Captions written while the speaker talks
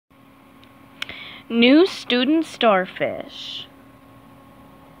New student Starfish.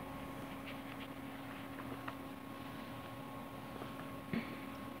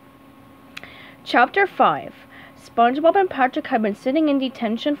 Chapter 5. SpongeBob and Patrick had been sitting in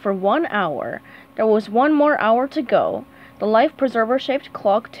detention for 1 hour. There was 1 more hour to go. The life preserver-shaped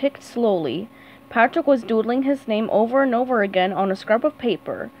clock ticked slowly. Patrick was doodling his name over and over again on a scrap of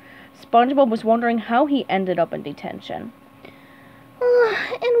paper. SpongeBob was wondering how he ended up in detention.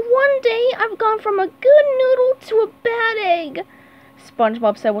 In 1 day, I've gone from a good noodle to a bad egg,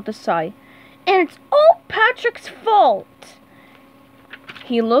 SpongeBob said with a sigh. And it's all Patrick's fault.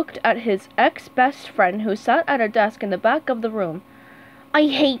 He looked at his ex-best friend who sat at a desk in the back of the room. I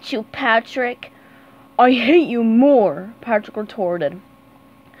hate you, Patrick. I hate you more, Patrick retorted.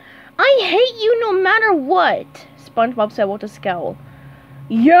 I hate you no matter what, SpongeBob said with a scowl.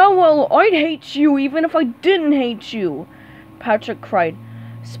 Yeah, well, I'd hate you even if I didn't hate you, Patrick cried.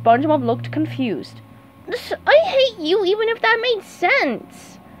 SpongeBob looked confused. I hate you even if that made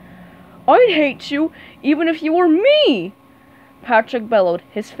sense. I'd hate you even if you were me, Patrick bellowed,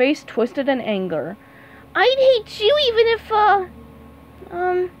 his face twisted in anger. I'd hate you even if, I'd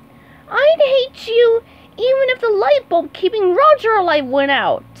hate you even if the light bulb keeping Roger alive went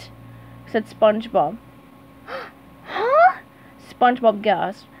out, said SpongeBob. Huh? SpongeBob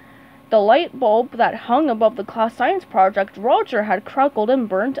gasped. The light bulb that hung above the class science project Roger had crackled and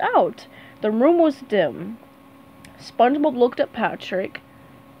burnt out. The room was dim. SpongeBob looked at Patrick.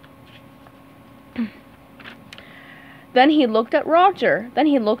 Then he looked at Roger. Then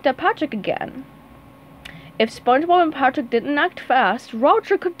he looked at Patrick again. If SpongeBob and Patrick didn't act fast,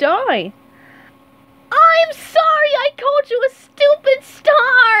 Roger could die. I'm sorry I called you a stupid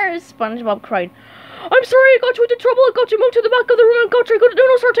star, SpongeBob cried. I'm sorry I got you into trouble. I got you moved to the back of the room and got your good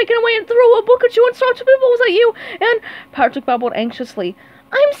noodles are taken away and threw a book at you and started spitballs at you. And Patrick babbled anxiously.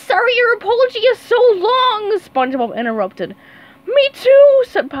 I'm sorry your apology is so long, SpongeBob interrupted. Me too,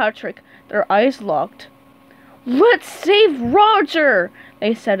 said Patrick. Their eyes locked. Let's save Roger,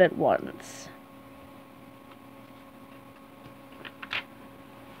 they said at once.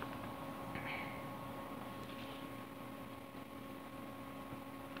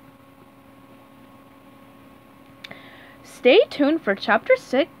 Stay tuned for Chapter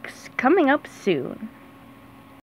 6, coming up soon.